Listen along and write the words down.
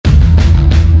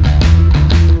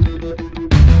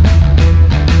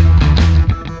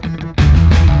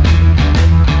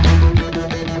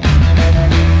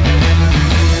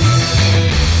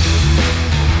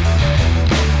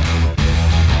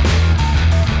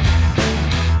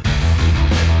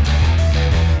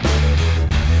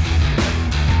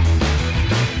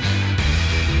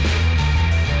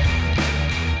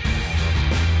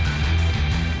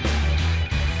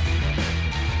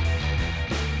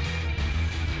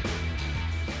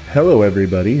Hello,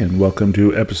 everybody, and welcome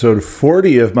to episode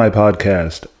 40 of my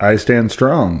podcast, I Stand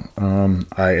Strong.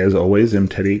 I, as always, am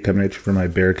Teddy, coming at you from my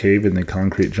bear cave in the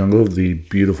concrete jungle of the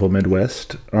beautiful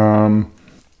Midwest.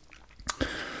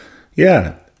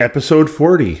 Episode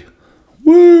 40.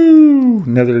 Woo!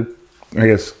 Another, I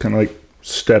guess, kind of like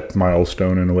step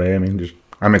milestone in a way. I mean,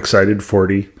 I'm excited,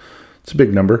 40. It's a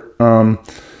big number.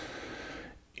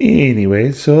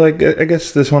 Anyway, so I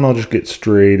guess this one I'll just get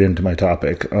straight into my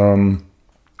topic.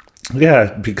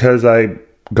 Because I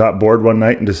got bored one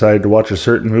night and decided to watch a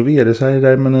certain movie, I decided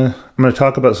I'm gonna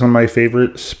talk about some of my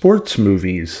favorite sports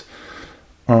movies.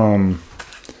 I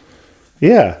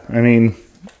mean,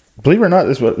 believe it or not,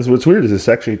 what's weird is this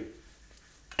actually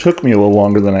took me a little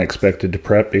longer than I expected to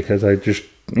prep because I just,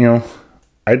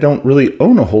 I don't really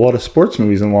own a whole lot of sports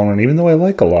movies in the long run, even though I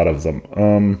like a lot of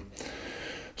them.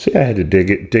 I had to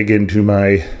dig into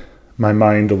my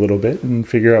mind a little bit and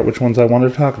figure out which ones I wanted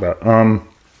to talk about.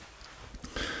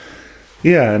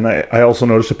 And I also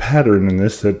noticed a pattern in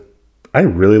this that I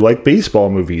really like baseball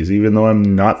movies, even though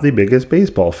I'm not the biggest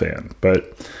baseball fan.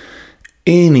 But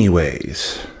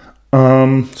anyways,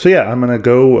 I'm gonna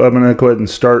go ahead and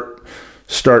start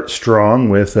strong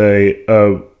with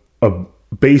a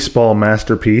baseball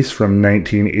masterpiece from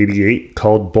 1988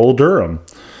 called Bull Durham.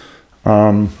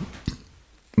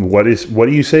 What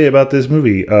do you say about this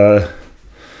movie?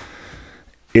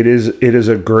 It is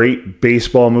a great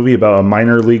baseball movie about a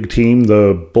minor league team,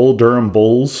 the Bull Durham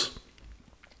Bulls,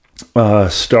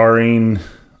 starring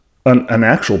an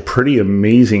actual pretty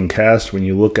amazing cast when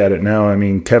you look at it now. I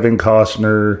mean, Kevin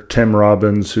Costner, Tim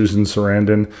Robbins, Susan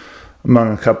Sarandon,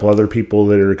 among a couple other people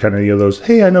that are kind of those,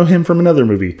 hey, I know him from another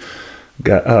movie,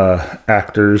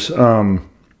 actors.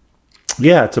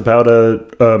 It's about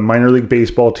a minor league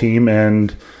baseball team,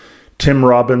 and Tim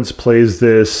Robbins plays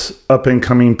this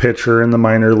up-and-coming pitcher in the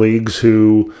minor leagues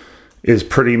who is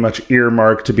pretty much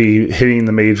earmarked to be hitting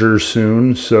the majors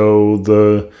soon. So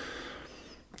the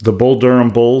Bull Durham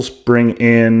Bulls bring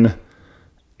in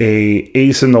a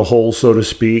ace in the hole, so to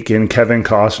speak, in Kevin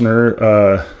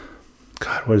Costner.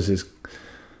 What is his?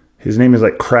 His name is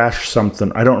like Crash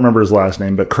something. I don't remember his last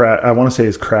name, but I want to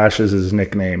say Crash is his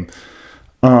nickname.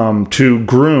 To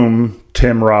groom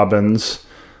Tim Robbins,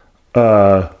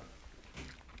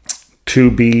 to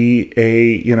be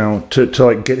to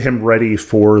like get him ready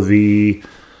for the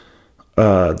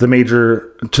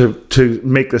major, to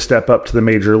make the step up to the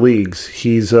major leagues.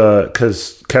 He's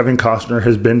because Kevin Costner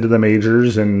has been to the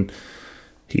majors and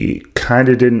he kind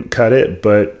of didn't cut it,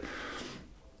 but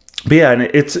and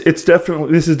this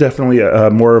is definitely a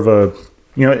more of a,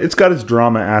 it's got its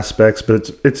drama aspects, but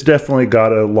it's definitely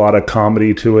got a lot of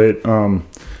comedy to it.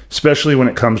 Especially when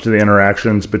it comes to the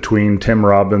interactions between Tim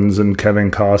Robbins and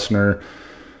Kevin Costner,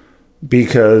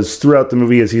 because throughout the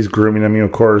movie as he's grooming him,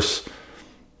 of course,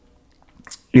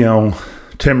 Tim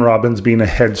Robbins being a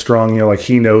headstrong, like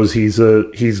he knows he's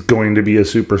going to be a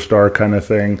superstar kind of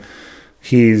thing.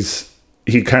 He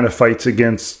kind of fights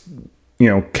against,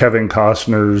 Kevin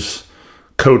Costner's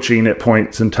coaching at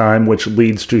points in time, which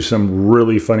leads to some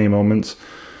really funny moments.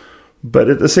 But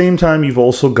at the same time, you've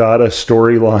also got a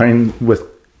storyline with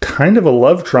kind of a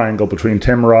love triangle between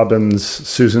Tim Robbins,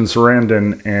 Susan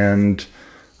Sarandon, and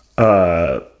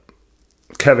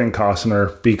Kevin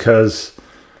Costner, because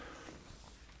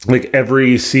like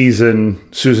every season,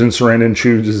 Susan Sarandon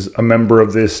chooses a member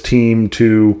of this team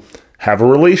to have a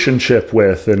relationship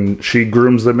with, and she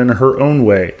grooms them in her own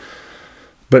way.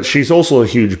 But she's also a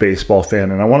huge baseball fan,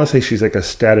 and I want to say she's like a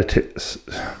statist.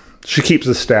 She keeps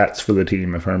the stats for the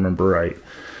team, if I remember right.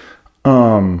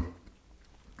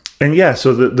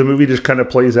 So the movie just kind of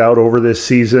plays out over this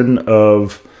season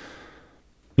of,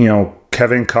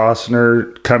 Kevin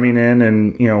Costner coming in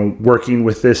and, working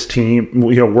with this team,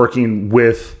 working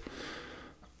with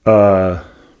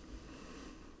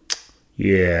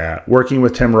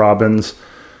Tim Robbins.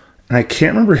 And I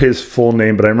can't remember his full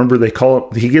name, but I remember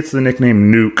he gets the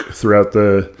nickname Nuke throughout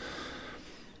the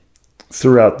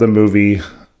movie.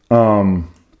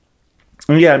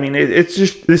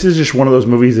 This is just one of those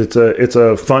movies. It's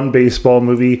a fun baseball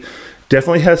movie.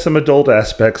 Definitely has some adult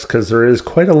aspects because there is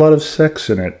quite a lot of sex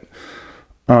in it.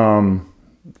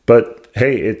 But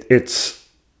hey, it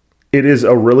is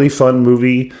a really fun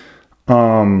movie.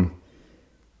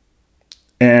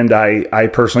 And I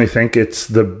personally think it's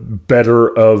the better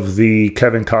of the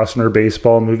Kevin Costner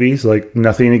baseball movies. Like,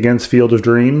 nothing against Field of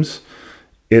Dreams.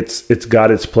 It's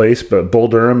got its place, but Bull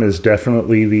Durham is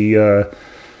definitely the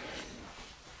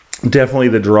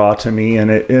draw to me. And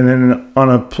then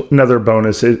on another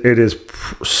bonus, it is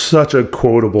such a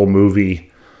quotable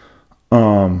movie.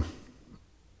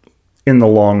 In the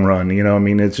long run,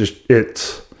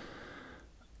 it's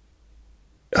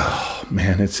oh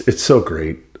man, it's so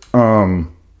great.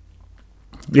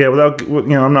 Yeah, without,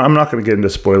 I'm not going to get into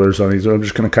spoilers on these. I'm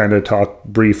just going to kind of talk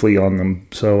briefly on them.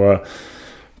 So,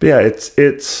 but yeah,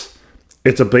 it's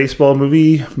a baseball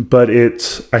movie, but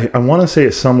I want to say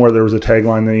it's somewhere there was a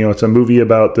tagline that, it's a movie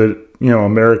about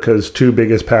America's two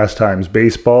biggest pastimes,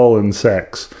 baseball and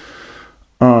sex.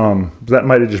 That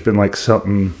might have just been like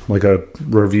something like a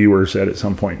reviewer said at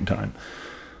some point in time.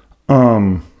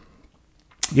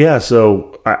 Yeah,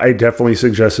 so I definitely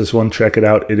suggest this one. Check it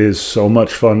out. It is so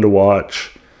much fun to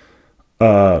watch.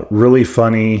 Really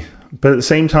funny, but at the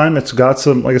same time, it's got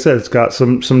some, like I said, it's got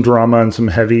some drama and some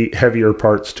heavier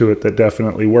parts to it that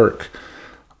definitely work.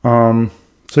 So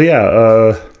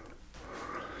yeah,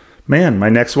 man, my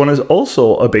next one is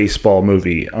also a baseball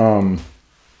movie.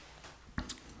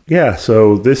 Yeah,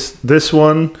 so this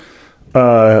one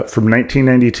from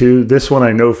 1992. This one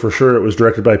I know for sure it was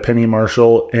directed by Penny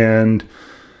Marshall, and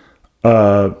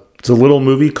it's a little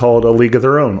movie called A League of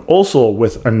Their Own. Also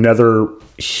with another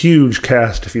huge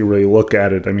cast if you really look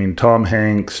at it. I mean, Tom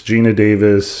Hanks, Gina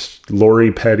Davis,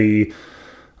 Lori Petty.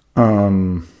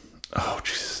 I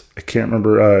can't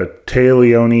remember. Taya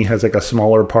Leone has like a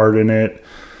smaller part in it.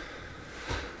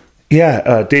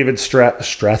 Yeah, David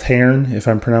Strathairn, if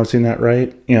I'm pronouncing that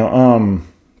right. And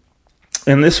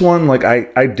this one, like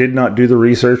I did not do the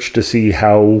research to see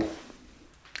how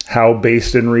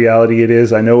based in reality it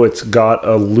is. I know it's got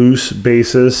a loose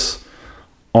basis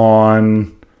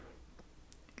on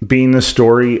being the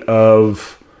story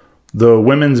of the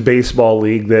women's baseball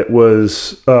league that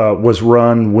was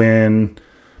run when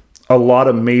a lot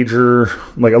of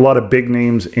big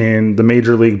names in the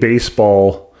Major League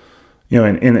Baseball,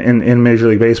 in Major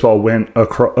League Baseball went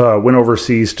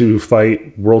overseas to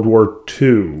fight World War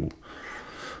II.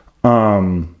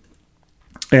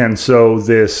 And so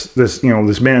this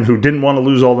man who didn't want to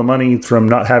lose all the money from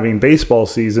not having baseball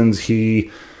seasons,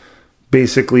 he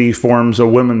basically forms a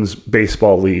women's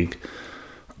baseball league.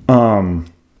 But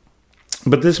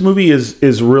this movie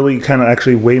is really kind of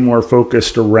actually way more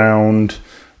focused around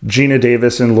Gina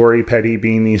Davis and Lori Petty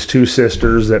being these two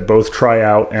sisters that both try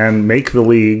out and make the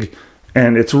league.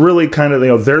 And it's really kind of,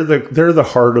 they're the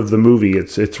heart of the movie.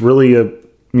 It's really in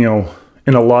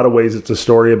a lot of ways, it's a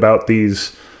story about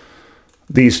these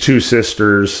two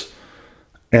sisters,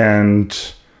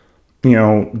 and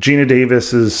Gina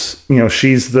Davis is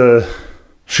she's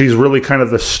really kind of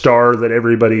the star that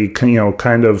everybody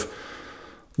kind of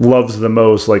loves the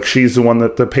most. Like, she's the one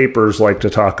that the papers like to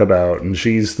talk about, and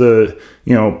she's the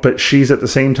but she's at the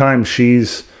same time she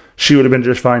would have been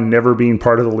just fine never being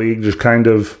part of the league, just kind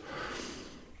of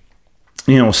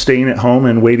staying at home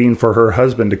and waiting for her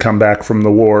husband to come back from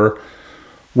the war.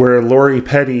 Where Lori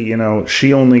Petty,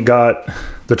 she only got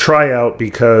the tryout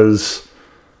because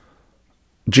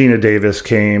Gina Davis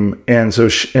came, and so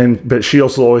but she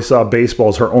also always saw baseball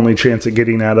as her only chance at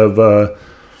getting out of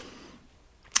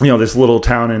this little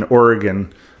town in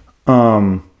Oregon.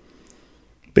 But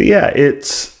yeah,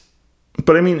 it's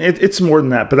more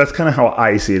than that. But that's kind of how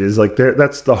I see it. Is like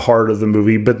that's the heart of the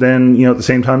movie. But then at the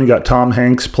same time, you got Tom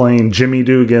Hanks playing Jimmy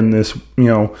Dugan, this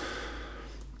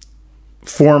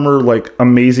former like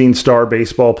amazing star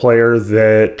baseball player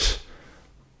that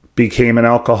became an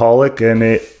alcoholic, and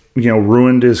it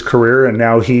ruined his career, and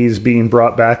now he's being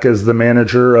brought back as the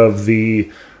manager of the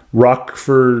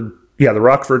Rockford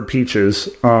Peaches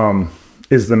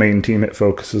is the main team it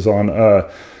focuses on,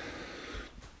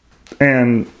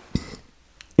 and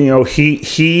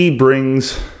he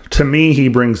brings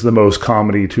the most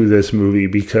comedy to this movie,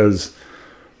 because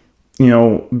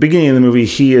beginning of the movie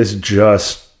he is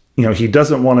just he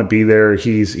doesn't want to be there.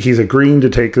 He's agreeing to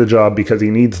take the job because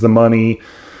he needs the money,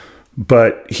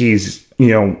 but he's,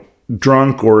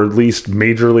 drunk or at least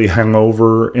majorly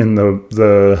hungover in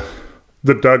the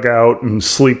dugout and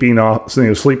sleeping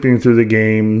through the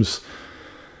games.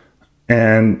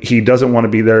 And he doesn't want to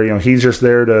be there. He's just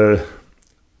there to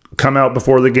come out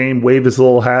before the game, wave his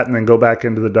little hat, and then go back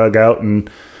into the dugout.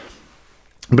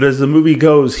 But as the movie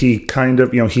goes, he kind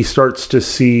of, he starts to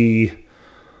see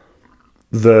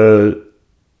the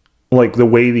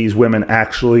way these women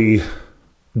actually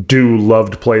do love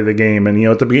to play the game. And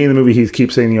at the beginning of the movie he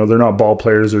keeps saying they're not ball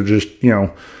players, they're just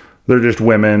they're just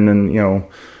women, and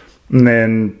and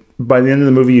then by the end of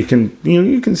the movie you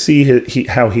can see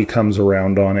how he comes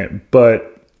around on it.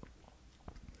 But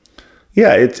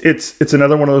yeah, it's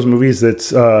another one of those movies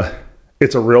that's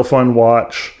it's a real fun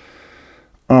watch.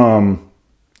 A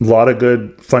lot of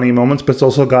good funny moments, but it's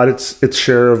also got its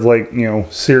share of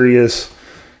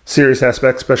serious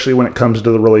aspects, especially when it comes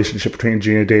to the relationship between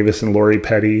Gina Davis and Lori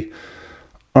Petty.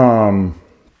 You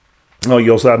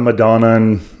also have Madonna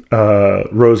and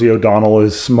Rosie O'Donnell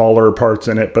is smaller parts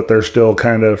in it, but they're still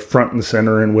kind of front and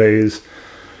center in ways.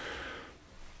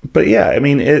 But yeah, I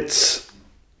mean, it's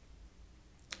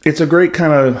a great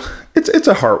kind of, it's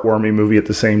a heartwarming movie at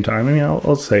the same time. I mean,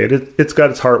 I'll say it. It's got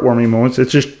its heartwarming moments.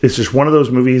 It's just one of those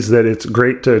movies that it's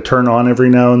great to turn on every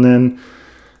now and then.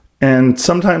 And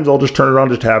sometimes I'll just turn it on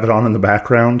just to have it on in the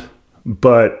background.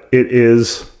 But it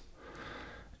is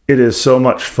so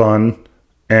much fun.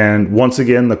 And once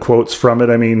again, the quotes from it.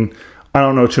 I mean, I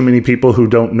don't know too many people who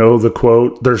don't know the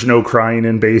quote, "There's no crying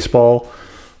in baseball,"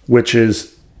 which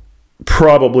is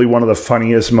probably one of the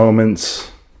funniest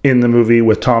moments in the movie,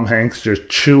 with Tom Hanks just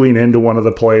chewing into one of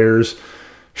the players.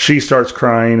 She starts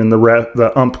crying, and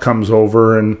the ump comes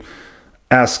over and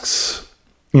asks,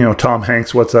 Tom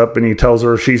Hanks what's up, and he tells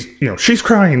her she's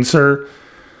crying, sir.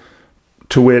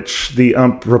 To which the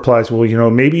ump replies, well,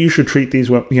 maybe you should treat these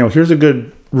women, here's a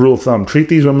good rule of thumb, treat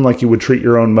these women like you would treat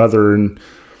your own mother. And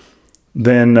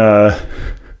then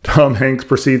Tom Hanks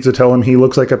proceeds to tell him he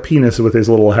looks like a penis with his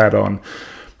little hat on,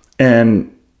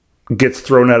 and gets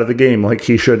thrown out of the game like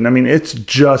he shouldn't. I mean, it's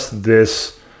just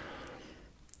this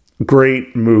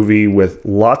great movie with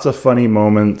lots of funny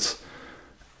moments.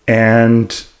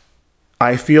 And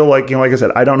I feel like, like I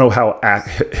said, I don't know how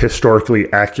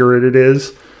historically accurate it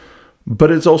is,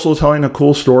 but it's also telling a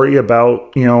cool story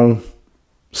about,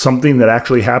 something that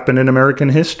actually happened in American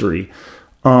history.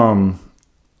 I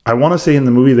want to say in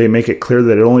the movie they make it clear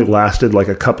that it only lasted like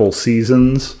a couple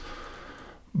seasons,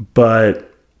 but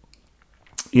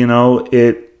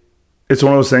it's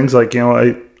one of those things like,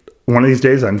 one of these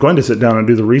days I'm going to sit down and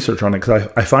do the research on it, because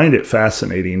I find it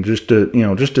fascinating just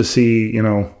to see,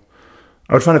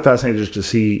 I would find it fascinating just to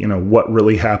see, what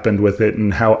really happened with it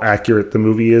and how accurate the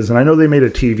movie is. And I know they made a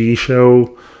TV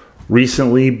show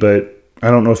recently, but I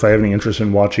don't know if I have any interest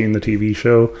in watching the TV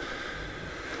show.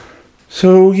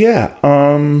 So yeah,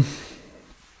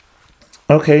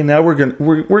 okay, now we're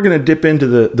gonna dip into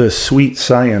the sweet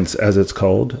science, as it's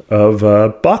called, of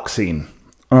boxing.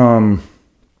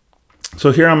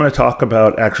 So here I'm going to talk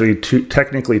about actually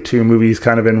technically two movies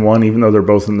kind of in one, even though they're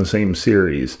both in the same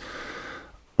series.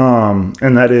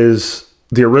 And that is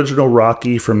the original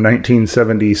Rocky from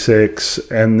 1976,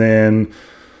 and then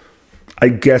I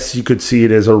guess you could see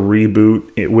it as a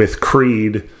reboot with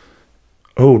Creed.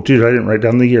 Oh, dude, I didn't write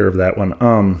down the year of that one.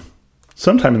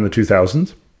 Sometime in the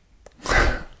 2000s.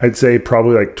 I'd say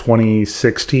probably like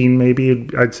 2016, maybe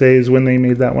I'd say is when they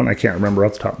made that one. I can't remember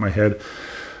off the top of my head.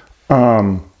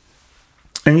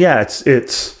 And yeah,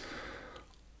 it's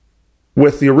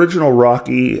with the original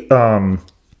Rocky,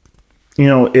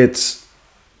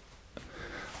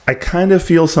 I kind of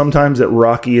feel sometimes that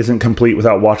Rocky isn't complete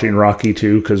without watching Rocky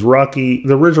 2, because Rocky,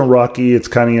 the original Rocky, it's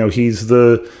kind of, he's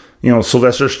the,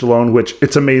 Sylvester Stallone, which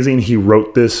it's amazing he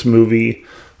wrote this movie.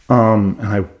 And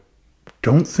I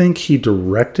don't think he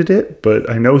directed it, but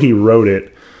I know he wrote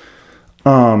it,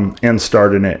 and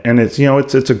starred in it. And it's,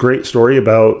 it's a great story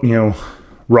about,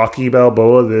 Rocky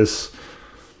Balboa, this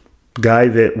guy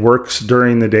that works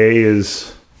during the day,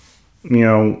 is,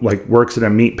 works at a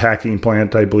meat packing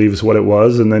plant, I believe is what it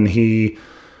was. And then he,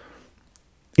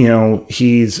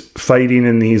 he's fighting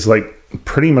in these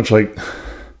pretty much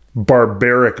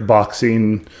barbaric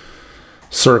boxing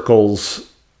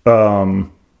circles. It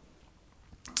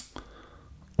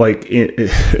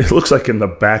looks like in the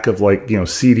back of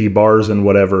CD bars and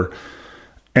whatever.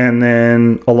 And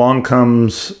then along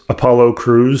comes Apollo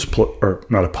Crews, or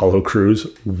not Apollo Crews.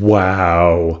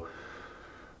 Wow.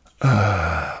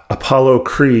 Apollo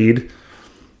Creed.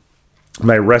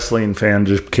 My wrestling fan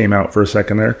just came out for a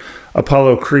second there.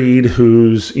 Apollo Creed,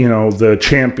 who's, the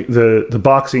champion, the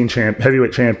boxing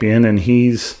heavyweight champion. And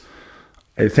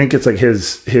I think it's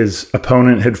his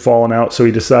opponent had fallen out. So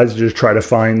he decides to just try to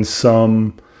find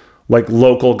some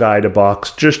local guy to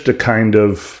box, just to kind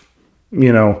of,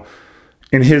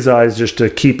 in his eyes, just to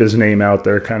keep his name out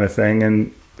there kind of thing.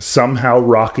 And somehow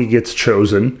Rocky gets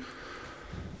chosen.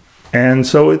 And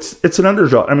so it's an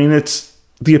underdog. I mean, it's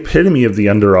the epitome of the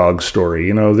underdog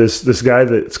story. This guy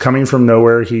that's coming from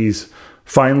nowhere, he's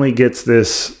finally gets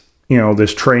this,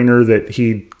 this trainer that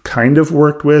he kind of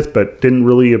worked with, but didn't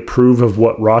really approve of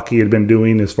what Rocky had been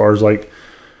doing as far as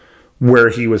where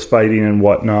he was fighting and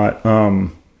whatnot.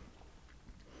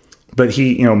 But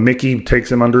he, Mickey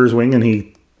takes him under his wing and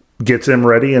he gets him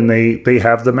ready, and they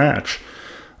have the match.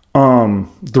 The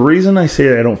reason I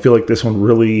say I don't feel like this one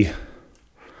really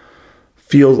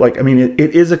feels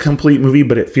it is a complete movie,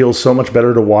 but it feels so much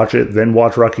better to watch it than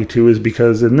watch Rocky 2 is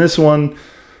because in this one,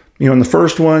 in the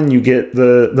first one, you get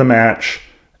the match,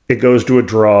 it goes to a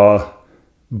draw,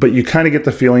 but you kind of get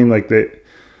the feeling that,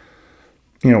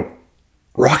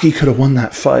 Rocky could have won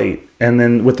that fight. And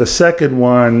then with the second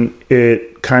one,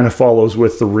 it kind of follows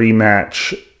with the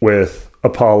rematch with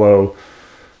Apollo,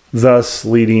 thus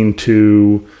leading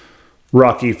to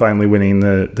Rocky finally winning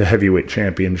the heavyweight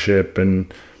championship.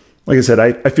 And like I said,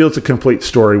 I feel it's a complete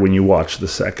story when you watch the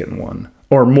second one,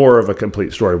 or more of a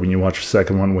complete story when you watch the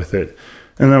second one with it.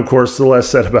 And then, of course, the less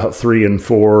said about 3 and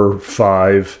 4,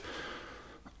 5.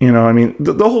 You know, I mean,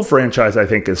 the whole franchise, I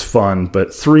think, is fun,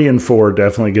 but 3 and 4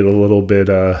 definitely get a little bit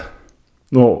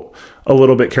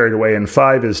carried away, and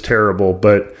 5 is terrible.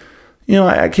 But you know,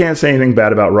 I can't say anything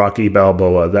bad about Rocky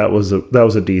Balboa. That was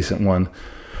a decent one.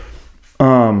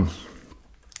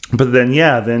 But then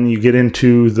you get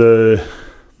into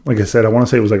like I said, I want to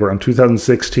say it was like around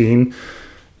 2016.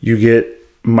 You get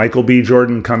Michael B.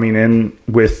 Jordan coming in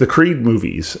with the Creed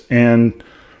movies, and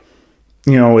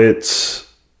you know,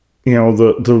 it's, you know,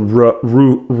 the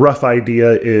rough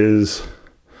idea is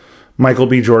Michael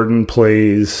B. Jordan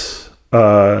plays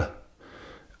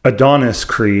Adonis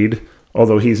Creed,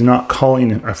 although he's not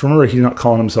calling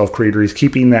himself Creed, or he's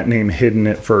keeping that name hidden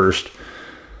at first.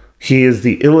 He is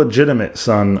the illegitimate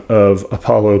son of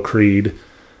Apollo Creed,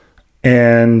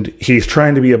 and he's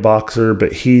trying to be a boxer,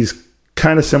 but he's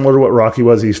kind of similar to what Rocky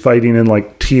was. He's fighting in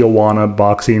like Tijuana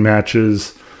boxing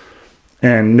matches,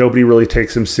 and nobody really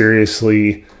takes him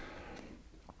seriously.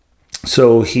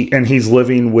 So he's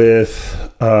living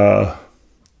with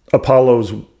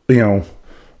Apollo's, you know,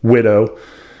 widow,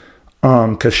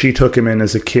 because she took him in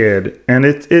as a kid, and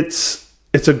it's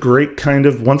a great kind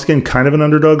of, once again, kind of an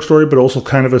underdog story, but also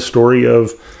kind of a story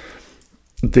of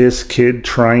this kid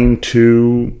trying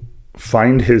to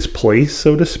find his place,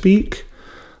 so to speak.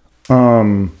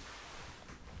 But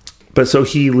so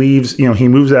he leaves, you know, he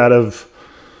moves out of,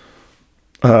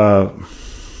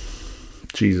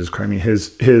 Jesus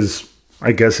Christ, his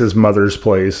I guess his mother's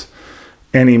place,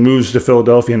 and he moves to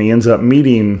Philadelphia, and he ends up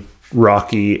meeting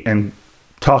Rocky and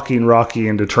talking Rocky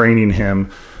into training him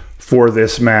for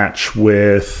this match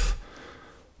with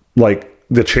like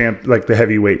the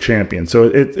heavyweight champion. So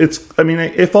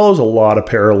it follows a lot of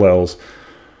parallels,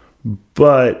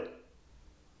 but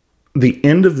the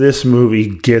end of this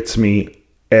movie gets me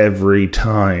every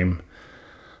time.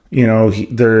 You know, he's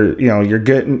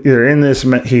in this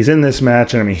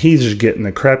match, and I mean, he's just getting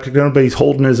the crap kicked out of him, but he's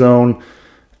holding his own,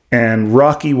 and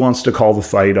Rocky wants to call the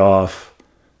fight off,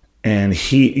 and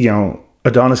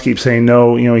Adonis keeps saying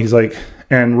no, you know, he's like,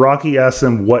 and Rocky asks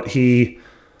him what he's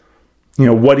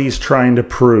trying to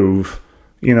prove.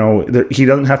 You know, he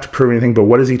doesn't have to prove anything, but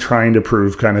what is he trying to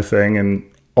prove, kind of thing. And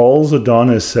all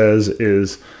Adonis says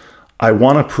is, I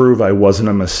want to prove I wasn't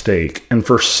a mistake. And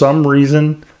for some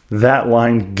reason, that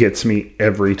line gets me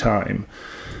every time.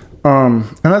 And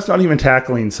that's not even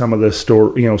tackling some of the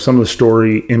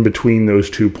story in between those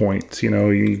 2 points. You know,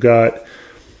 you got,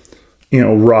 you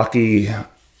know, Rocky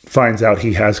finds out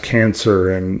he has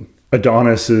cancer, and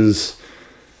Adonis is,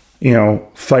 you know,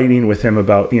 fighting with him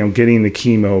about, you know, getting the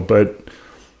chemo, but,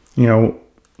 you know,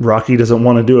 Rocky doesn't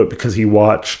want to do it because he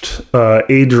watched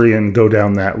Adrian go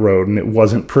down that road, and it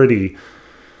wasn't pretty.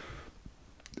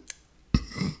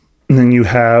 And then you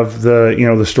have the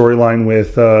storyline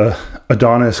with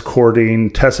Adonis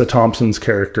courting Tessa Thompson's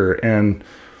character. And,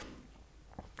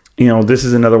 you know, this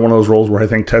is another one of those roles where I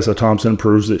think Tessa Thompson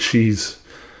proves that she's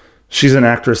an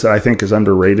actress that I think is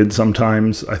underrated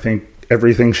sometimes. I think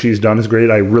everything she's done is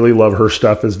great. I really love her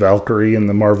stuff as Valkyrie in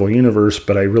the Marvel Universe,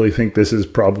 but I really think this is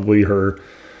probably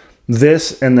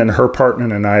this and then her part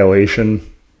in Annihilation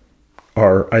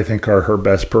are her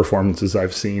best performances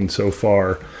I've seen so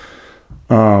far.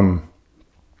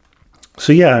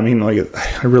 So yeah, I mean, like,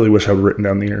 I really wish I would have written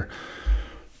down the year.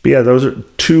 But yeah, those are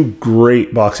 2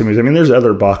 great boxing movies. I mean, there's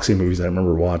other boxing movies I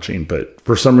remember watching, but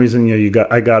for some reason, you know,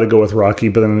 I got to go with Rocky.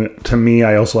 But then to me,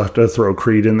 I also have to throw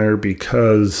Creed in there,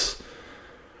 because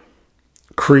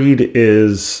Creed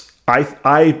is,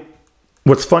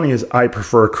 what's funny is I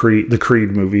prefer the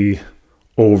Creed movie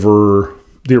over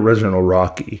the original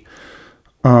Rocky.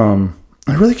 I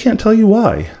really can't tell you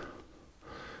why.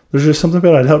 There's just something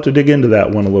about it. I'd have to dig into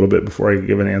that one a little bit before I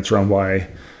give an answer on why,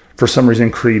 for some reason,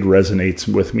 Creed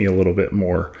resonates with me a little bit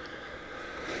more.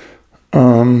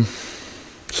 So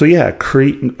yeah,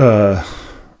 Creed, the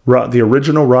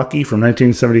original Rocky from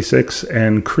 1976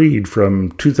 and Creed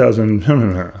from 2000.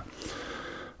 And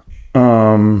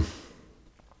now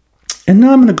I'm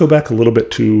going to go back a little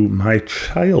bit to my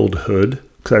childhood,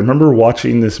 because I remember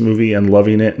watching this movie and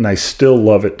loving it, and I still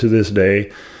love it to this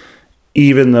day.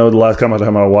 Even though the last time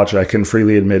I watched it, I can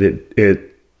freely admit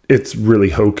it's really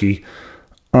hokey.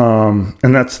 And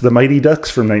that's The Mighty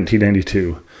Ducks from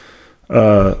 1992.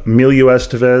 Emilio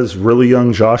Estevez, really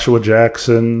young Joshua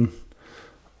Jackson,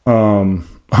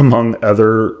 among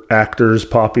other actors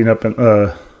popping up. And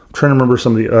I'm trying to remember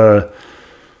some of the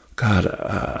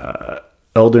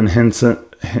Eldon Henderson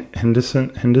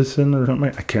or something.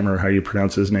 I can't remember how you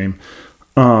pronounce his name.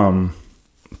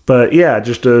 But yeah,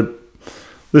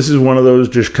 this is one of those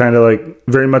just kind of like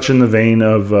very much in the vein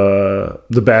of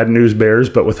the Bad News Bears,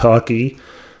 but with hockey.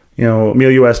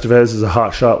 Emilio Estevez is a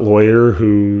hotshot lawyer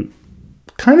who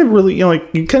kind of really,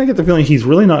 you kind of get the feeling he's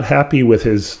really not happy with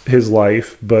his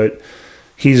life, but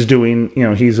he's doing,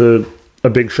 he's a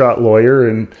big shot lawyer.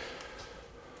 And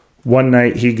one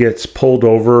night he gets pulled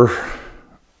over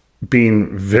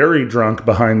being very drunk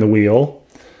behind the wheel,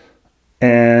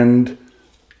 and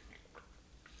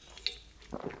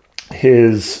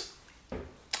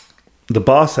the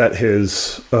boss at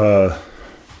his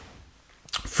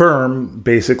firm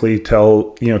basically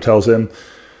tells him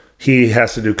he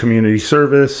has to do community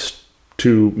service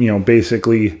to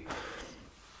basically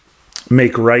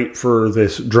make right for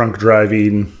this drunk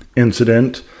driving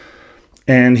incident,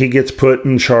 and he gets put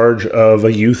in charge of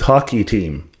a youth hockey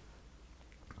team.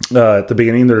 At the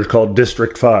beginning, they're called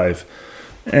District 5,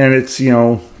 and it's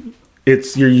your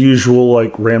usual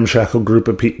like ramshackle group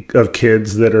of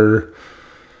kids that are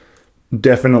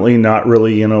definitely not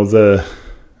really the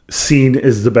seen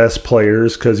as the best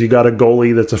players, because you got a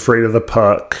goalie that's afraid of the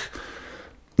puck.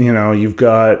 You've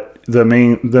got the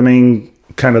main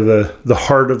kind of the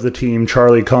heart of the team.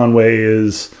 Charlie Conway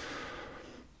is,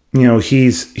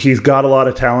 he's got a lot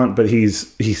of talent, but he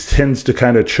tends to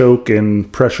kind of choke in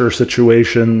pressure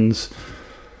situations.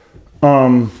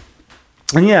 And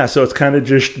yeah, so it's kind of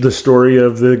just the story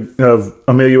of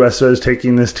Emilio Estevez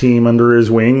taking this team under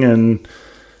his wing, and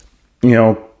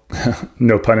no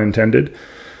pun intended,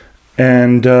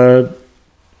 and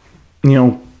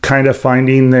kind of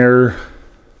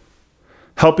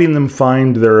helping them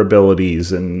find their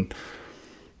abilities. And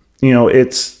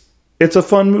it's a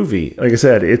fun movie. Like I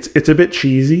said, it's a bit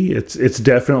cheesy. It's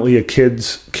definitely a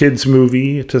kids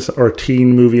movie, or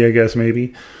teen movie, I guess,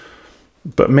 maybe.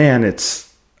 But man,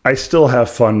 I still have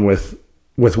fun with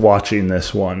watching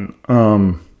this one.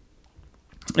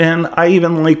 And I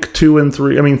even like 2 and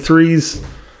 3. I mean, three's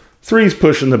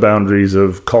pushing the boundaries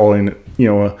of calling it,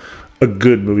 a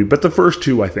good movie. But the first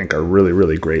 2, I think, are really,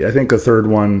 really great. I think the third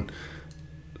one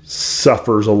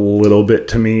suffers a little bit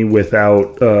to me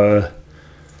without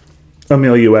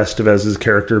Emilio Estevez's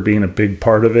character being a big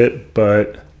part of it.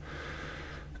 But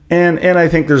and I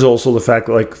think there's also the fact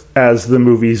that, like, as the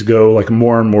movies go, like,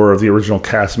 more and more of the original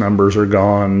cast members are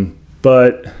gone.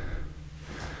 But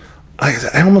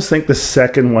I almost think the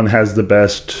second one has the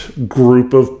best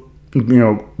group of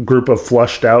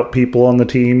flushed out people on the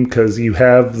team, because you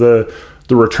have the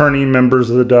returning members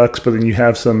of the Ducks, but then you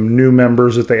have some new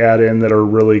members that they add in that are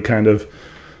really kind of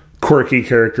quirky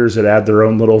characters that add their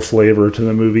own little flavor to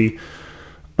the movie,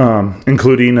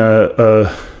 including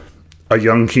a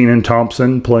young Kenan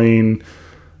Thompson playing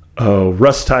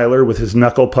Russ Tyler with his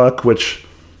knuckle puck, which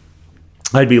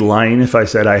I'd be lying if I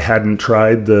said I hadn't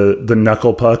tried the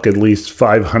knuckle puck at least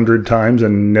 500 times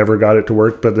and never got it to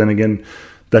work. But then again,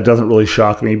 that doesn't really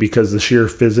shock me, because the sheer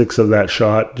physics of that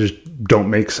shot just don't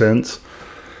make sense.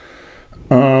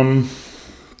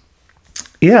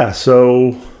 Yeah,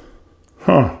 so,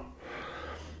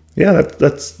 yeah,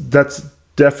 that's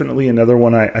definitely another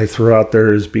one I throw out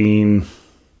there as being,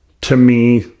 to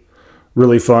me,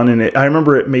 really fun. And I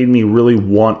remember it made me really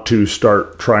want to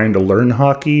start trying to learn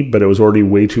hockey, but it was already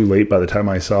way too late by the time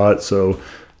I saw it, so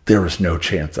there was no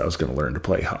chance I was going to learn to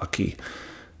play hockey.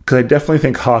 Because I definitely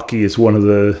think hockey is one of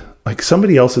the, like,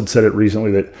 somebody else had said it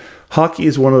recently, that hockey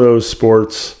is one of those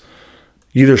sports,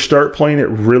 you either start playing it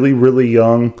really, really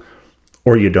young,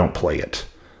 or you don't play it.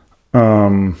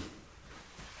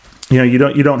 You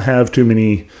don't have too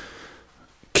many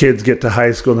kids get to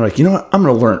high school and they're like, you know what, I'm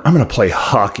going to play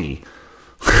hockey.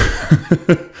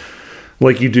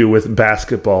 Like you do with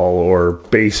basketball or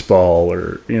baseball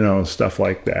or, stuff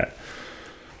like that.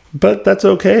 But that's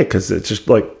okay, because it's just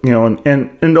like,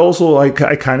 and also, like,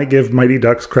 I kind of give Mighty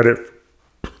Ducks credit,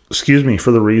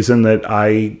 for the reason that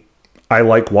I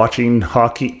like watching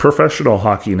hockey, professional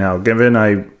hockey now, given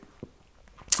I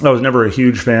was never a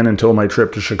huge fan until my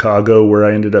trip to Chicago, where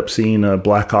I ended up seeing a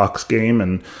Blackhawks game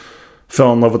and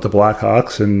fell in love with the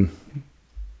Blackhawks. And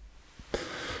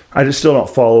I just still don't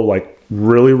follow, like,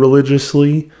 really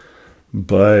religiously,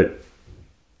 but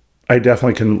I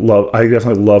definitely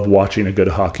love watching a good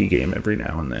hockey game every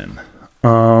now and then.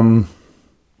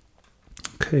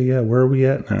 Okay, yeah, where are we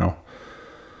at now?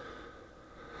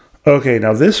 Okay,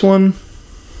 now this one,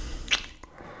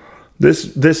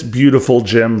 this beautiful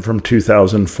gem from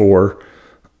 2004,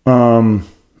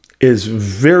 is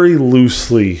very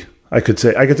loosely I could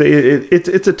say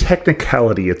it's a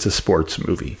technicality. It's a sports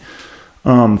movie.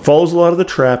 Follows a lot of the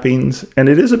trappings, and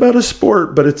it is about a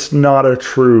sport, but it's not a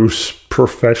true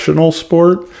professional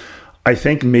sport. I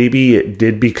think maybe it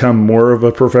did become more of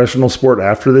a professional sport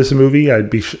after this movie. I'm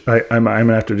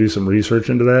gonna have to do some research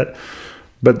into that.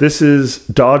 But this is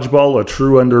Dodgeball, a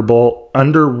true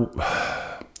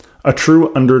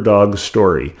underdog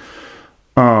story.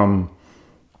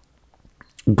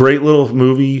 Great little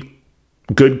movie,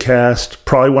 good cast.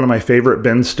 Probably one of my favorite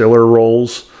Ben Stiller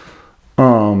roles.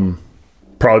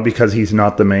 Probably because he's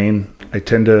not the main. I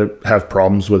tend to have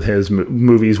problems with his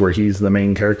movies where he's the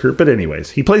main character. But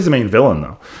anyways, he plays the main villain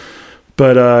though.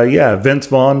 But yeah, Vince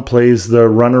Vaughn plays the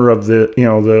runner of the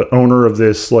owner of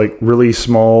this like really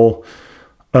small,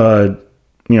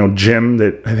 gym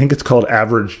that I think it's called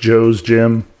Average Joe's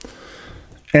Gym.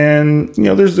 And,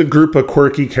 there's a group of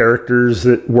quirky characters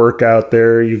that work out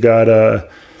there. You got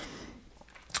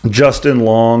Justin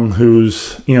Long,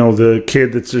 who's, the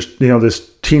kid that's just,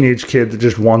 this teenage kid that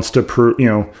just wants to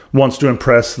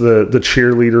impress the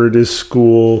cheerleader at his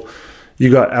school.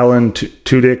 You got Alan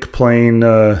Tudyk playing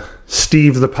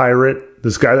Steve the pirate,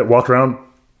 this guy that walked around,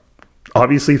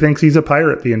 obviously thinks he's a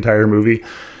pirate the entire movie.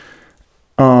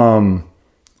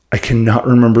 I cannot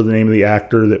remember the name of the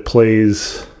actor that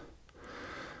plays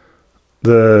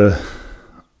that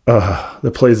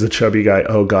plays the chubby guy.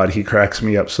 Oh God, he cracks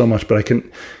me up so much, but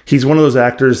he's one of those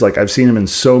actors, like I've seen him in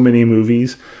so many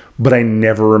movies, but I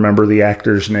never remember the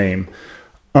actor's name.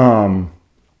 But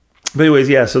anyways,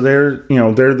 yeah, so they're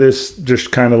this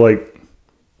just kind of like,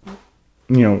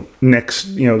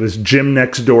 this gym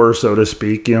next door, so to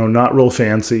speak, not real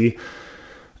fancy.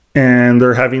 And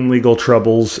they're having legal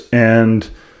troubles, and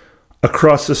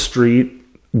across the street,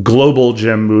 Global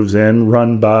Gym moves in,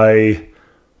 run by,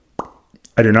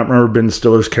 I do not remember Ben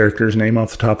Stiller's character's name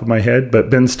off the top of my head, but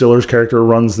Ben Stiller's character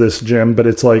runs this gym, but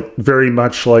it's like very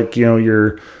much like,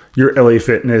 your LA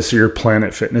Fitness or your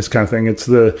Planet Fitness kind of thing. It's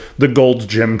the Gold's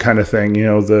Gym kind of thing,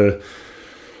 the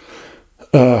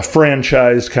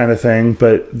franchised kind of thing,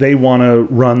 but they want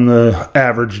to run the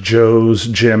Average Joe's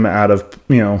Gym out of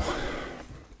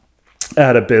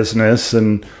business.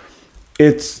 And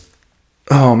it's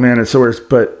so weird,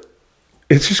 but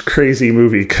it's just crazy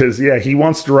movie because, yeah, he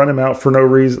wants to run him out for no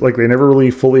reason. Like, they never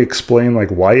really fully explain, like,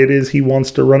 why it is he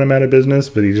wants to run him out of business,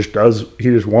 but he just does. He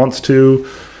just wants to.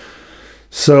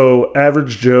 So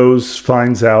Average Joe's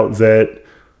finds out that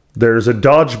there's a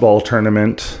dodgeball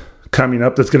tournament coming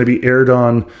up that's going to be aired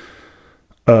on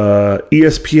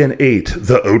ESPN 8,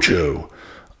 The Ocho.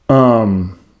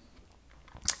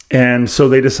 And so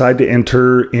they decide to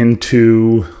enter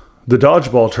into the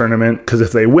dodgeball tournament because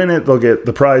if they win it, they'll get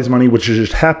the prize money, which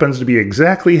just happens to be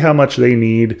exactly how much they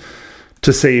need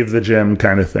to save the gym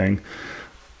kind of thing.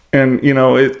 And,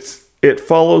 it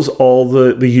follows all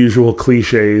the usual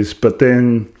cliches, but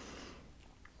then,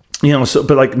 but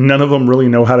like none of them really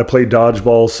know how to play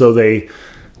dodgeball. So they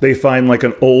find like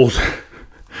an old,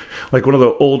 like one of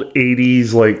the old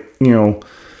 80s, like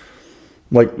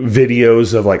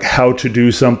videos of like how to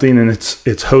do something. And it's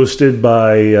hosted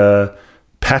by,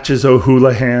 Patches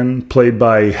O'Houlihan, played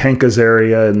by Hank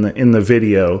Azaria in the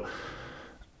video,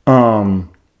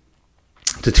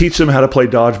 to teach them how to play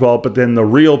dodgeball. But then the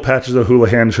real Patches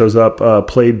O'Houlihan shows up,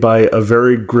 played by a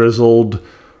very grizzled,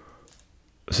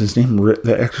 is his name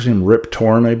the actor's name Rip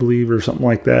Torn, I believe, or something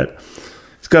like that.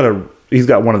 He's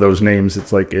got one of those names.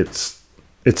 It's like it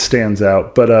stands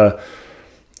out. But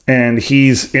and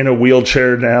he's in a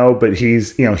wheelchair now, but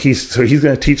he's going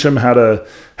to teach them how to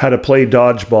play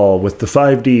dodgeball with the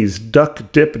 5 Ds: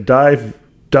 duck, dip, dive,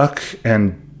 duck,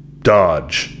 and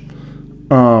dodge.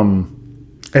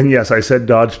 And yes, I said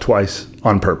dodge twice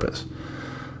on purpose.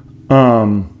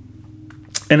 And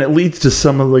it leads to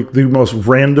some of like the most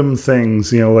random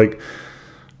things, like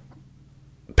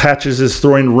Patches is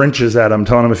throwing wrenches at him,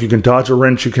 telling him if you can dodge a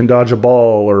wrench, you can dodge a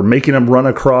ball, or making him run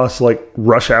across like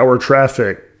rush hour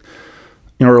traffic.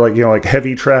 Or like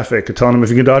heavy traffic, telling them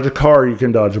if you can dodge a car, you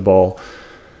can dodge a ball.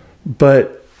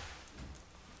 But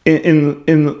in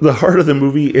the heart of the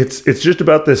movie, it's just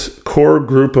about this core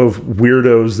group of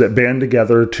weirdos that band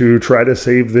together to try to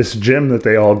save this gym that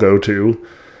they all go to,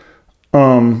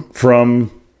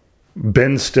 from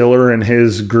Ben Stiller and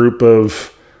his group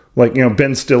of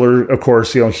Ben Stiller, of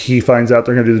course, he finds out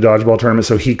they're going to do the dodgeball tournament,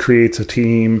 so he creates a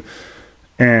team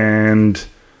and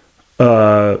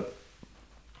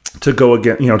to go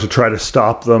again, to try to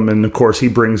stop them. And of course he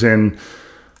brings in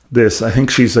this, I think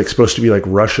she's like supposed to be like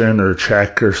Russian or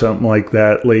Czech or something like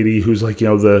that lady who's like,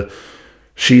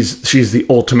 she's the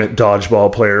ultimate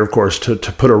dodgeball player, of course, to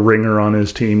put a ringer on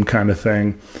his team kind of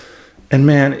thing. And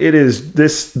man, it is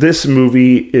this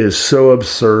movie is so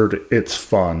absurd. It's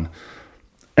fun.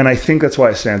 And I think that's why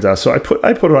it stands out. So I put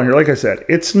it on here. Like I said,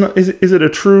 it's not, is it a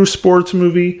true sports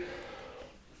movie?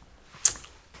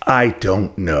 I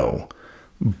don't know.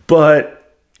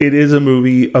 But it is a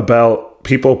movie about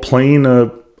people playing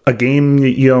a game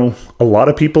that, a lot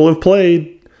of people have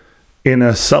played in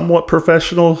a somewhat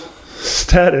professional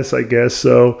status, I guess.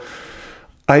 So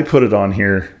I put it on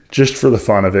here just for the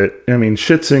fun of it. I mean,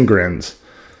 shits and grins.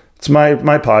 It's my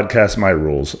podcast, my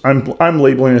rules. I'm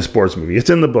labeling a sports movie. It's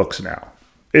in the books now.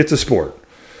 It's a sport.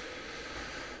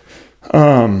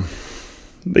 But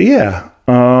yeah.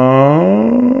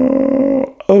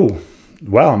 Oh,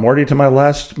 wow! I'm already to my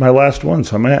last one,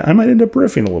 so I might end up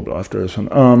riffing a little bit after this one.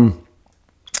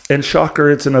 And shocker,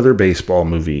 it's another baseball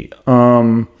movie.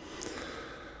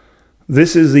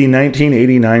 This is the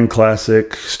 1989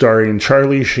 classic starring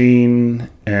Charlie Sheen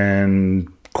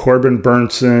and Corbin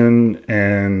Burnson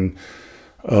and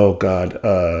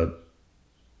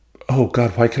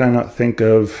why can I not think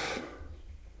of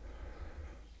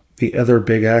the other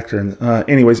big actor?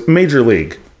 Anyways, Major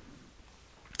League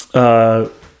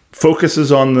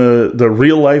focuses on the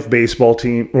real life baseball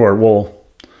team,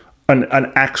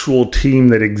 an actual team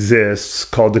that exists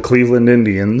called the Cleveland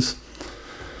Indians.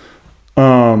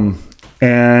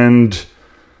 And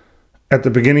at the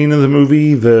beginning of the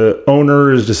movie, the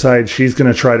owner decides she's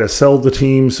going to try to sell the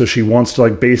team. So she wants to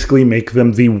basically make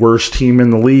them the worst team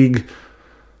in the league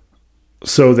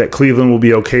so that Cleveland will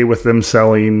be okay with them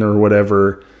selling or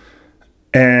whatever.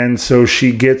 And so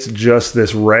she gets just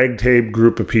this ragtag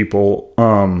group of people.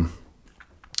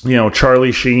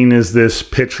 Charlie Sheen is this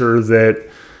pitcher that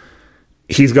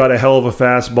he's got a hell of a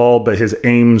fastball, but his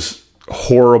aim's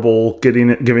horrible, giving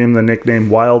him the nickname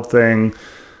Wild Thing.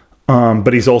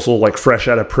 But he's also fresh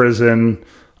out of prison.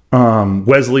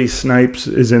 Wesley Snipes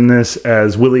is in this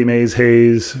as Willie Mays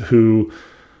Hayes, who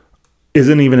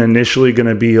isn't even initially going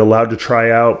to be allowed to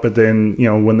try out. But then,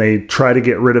 when they try to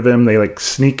get rid of him, they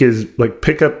sneak his,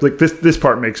 pick up, this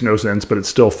part makes no sense, but it's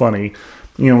still funny.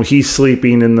 He's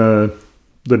sleeping in the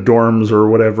dorms or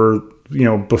whatever,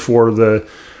 before the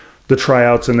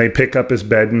tryouts, and they pick up his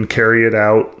bed and carry it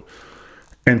out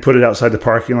and put it outside the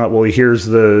parking lot. Well, he hears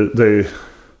the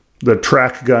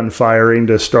track gun firing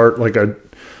to start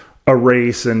a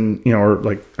race, and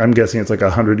I'm guessing it's a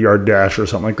 100-yard dash or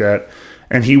something like that.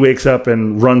 And he wakes up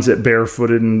and runs it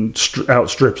barefooted and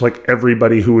outstrips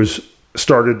everybody who was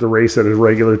started the race at a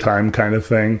regular time, kind of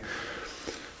thing.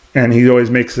 And he always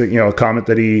makes a comment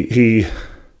that he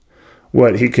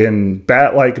can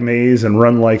bat like Mays and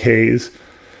run like Hayes.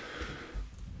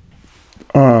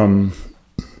 And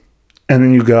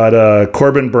then you got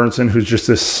Corbin Burnson, who's just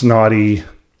this snotty,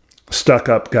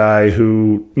 stuck-up guy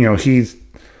who,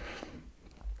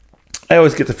 I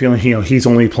always get the feeling, he's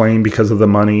only playing because of the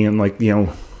money and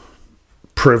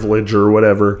privilege or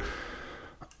whatever.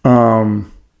 But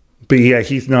yeah,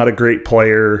 he's not a great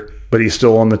player, but he's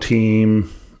still on the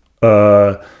team.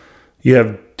 You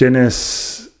have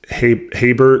Dennis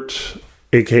Haybert,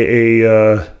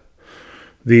 aka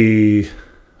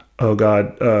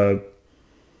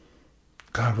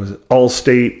was it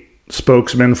Allstate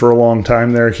spokesman for a long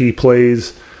time there. He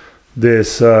plays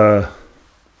this. I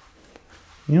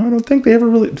don't think they ever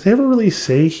really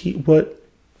say what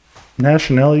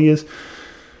nationality is.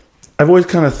 I've always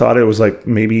kind of thought it was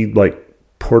maybe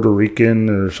Puerto Rican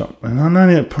or something.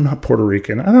 Not Puerto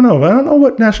Rican. I don't know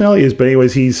what nationality is, but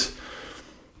anyways, he's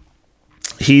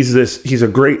a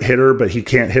great hitter, but he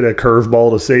can't hit a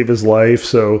curveball to save his life.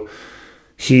 So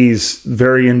he's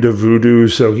very into voodoo.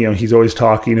 So, he's always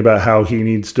talking about how he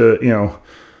needs to,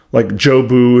 Joe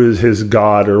Boo is his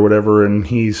god or whatever, and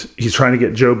he's trying to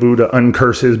get Joe Boo to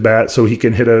uncurse his bat so he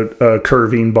can hit a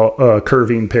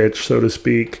curving pitch, so to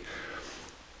speak.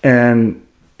 And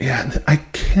yeah, I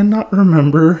cannot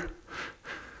remember.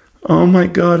 Oh my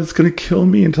God, it's gonna kill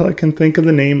me until I can think of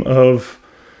the name of.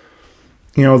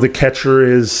 The catcher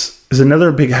is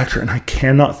another big actor, and I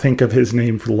cannot think of his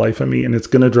name for the life of me, and it's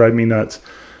gonna drive me nuts.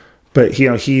 But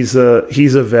he's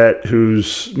a vet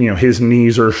who's his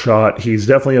knees are shot. He's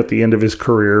definitely at the end of his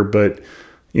career, but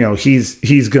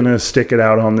he's gonna stick it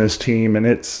out on this team, and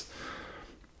it's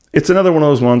another one of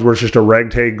those ones where it's just a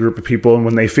ragtag group of people, and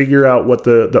when they figure out what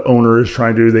the owner is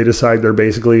trying to do, they decide they're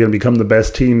basically going to become the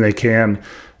best team they can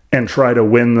and try to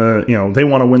win they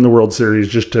want to win the World Series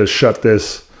just to shut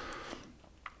this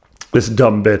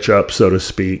dumb bitch up, so to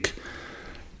speak.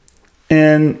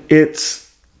 And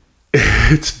it's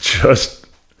just,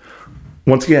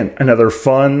 once again, another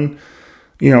fun,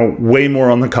 way more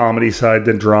on the comedy side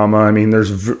than drama. I mean,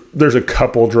 there's a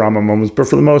couple drama moments, but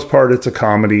for the most part, it's a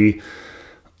comedy.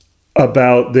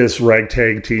 about this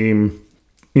ragtag team,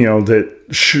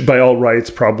 that by all rights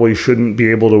probably shouldn't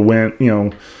be able to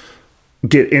win,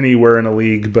 get anywhere in a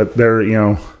league, but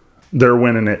they're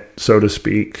winning it, so to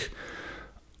speak.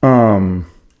 God.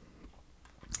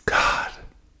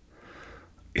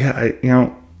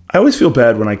 Yeah, I always feel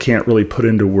bad when I can't really put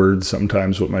into words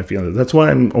sometimes what my feelings are. That's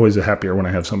why I'm always happier when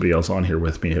I have somebody else on here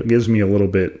with me. It gives me a little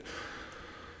bit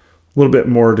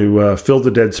more to fill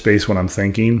the dead space when I'm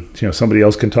thinking. Somebody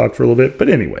else can talk for a little bit. But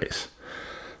anyways,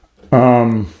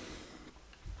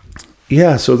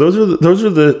 yeah. So those are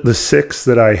the 6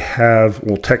 that I have.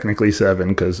 Well, technically 7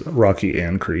 because Rocky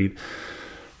and Creed.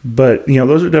 But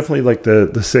those are definitely like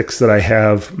the 6 that I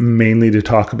have mainly to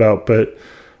talk about. But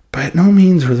by no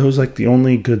means are those like the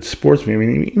only good sports movies.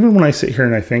 I mean, even when I sit here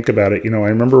and I think about it, I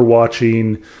remember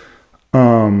watching. I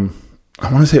want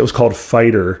to say it was called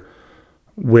Fighter,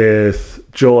 with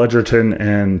Joel Edgerton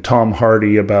and Tom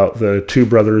Hardy, about the 2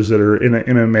 brothers that are in an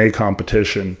MMA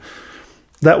competition.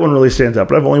 That one really stands out,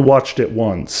 but I've only watched it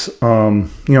once. I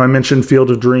mentioned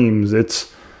Field of Dreams.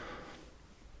 It's,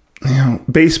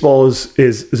 baseball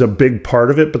is a big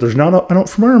part of it, but there's not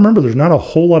from what I remember, there's not a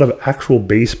whole lot of actual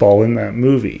baseball in that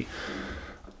movie.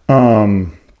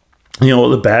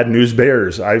 The Bad News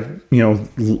Bears.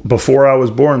 Before I was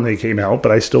born, they came out,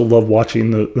 but I still love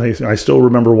watching I still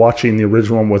remember watching the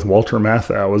original one with Walter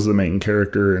Matthau as the main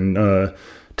character and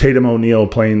Tatum O'Neal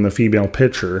playing the female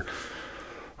pitcher.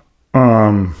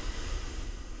 What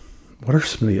are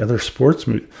some of the other sports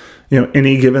movies?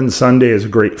 Any Given Sunday is a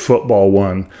great football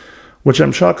one, which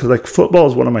I'm shocked because like football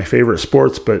is one of my favorite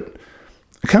sports, but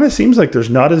it kind of seems like there's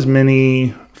not as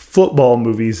many football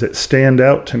movies that stand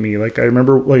out to me. Like I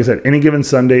remember, like I said, Any Given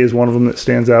Sunday is one of them that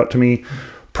stands out to me.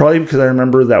 Probably because I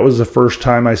remember that was the first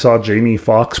time I saw Jamie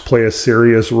Foxx play a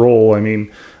serious role. I mean,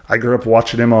 I grew up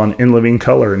watching him on In Living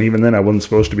Color, and even then I wasn't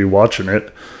supposed to be watching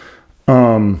it.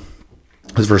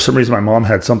 Because for some reason my mom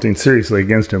had something seriously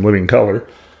against In Living Color.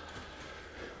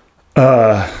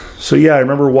 So yeah, I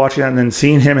remember watching that and then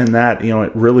seeing him in that,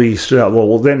 it really stood out.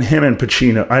 Well, then him and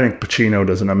Pacino, I think Pacino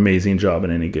does an amazing job in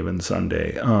Any Given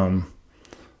Sunday.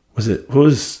 What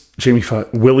was Jamie Foxx?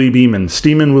 Willie Beeman,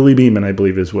 Steamin' Willie Beeman, I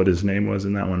believe is what his name was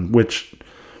in that one, which,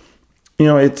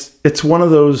 it's one of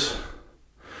those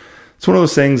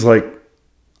things like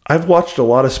I've watched a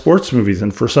lot of sports movies,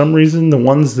 and for some reason, the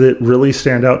ones that really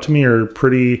stand out to me are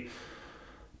pretty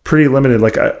limited.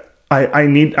 Like I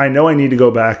know I need to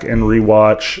go back and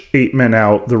rewatch 8 Men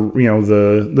Out,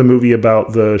 the movie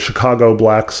about the Chicago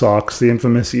Black Sox, the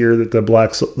infamous year that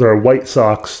the White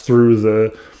Sox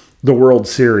threw the World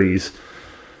Series.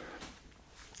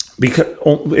 Because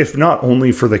if not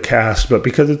only for the cast, but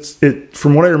because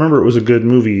from what I remember, it was a good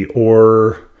movie.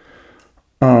 Or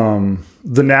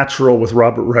The Natural with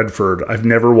Robert Redford. I've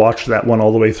never watched that one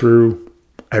all the way through.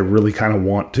 I really kind of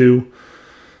want to.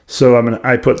 So I'm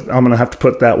gonna have to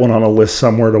put that one on a list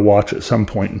somewhere to watch at some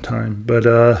point in time. But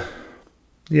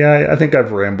yeah, I think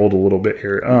I've rambled a little bit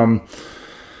here.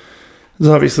 This is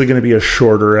obviously going to be a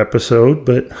shorter episode,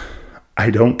 but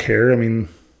I don't care. I mean,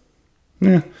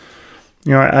 yeah,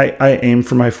 I aim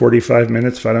for my 45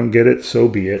 minutes. If I don't get it, so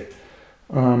be it.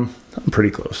 I'm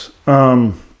pretty close.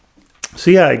 So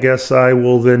yeah, I guess I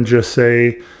will then just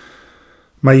say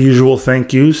my usual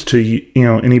thank yous to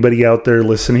anybody out there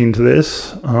listening to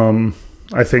this.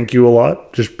 I thank you a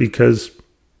lot just because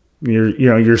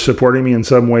you're supporting me in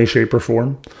some way, shape, or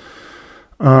form.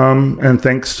 And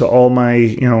thanks to all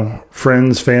my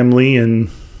friends, family, and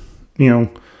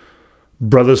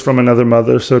brothers from another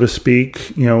mother, so to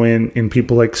speak. In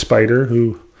people like Spider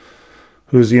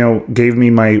who's gave me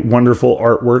my wonderful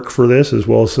artwork for this, as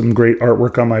well as some great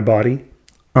artwork on my body.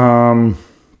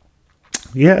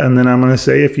 Yeah, and then I'm going to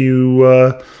say if you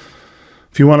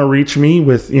want to reach me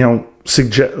with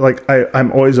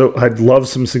I'd love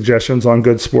some suggestions on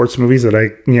good sports movies that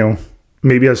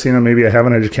maybe I've seen them, maybe I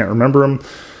haven't, I just can't remember them.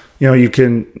 You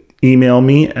can email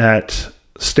me at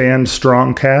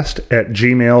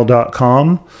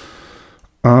standstrongcast@gmail.com.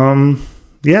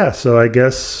 Yeah, so I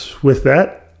guess with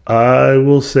that, I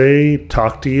will say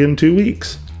talk to you in 2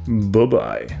 weeks.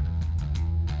 Bye-bye.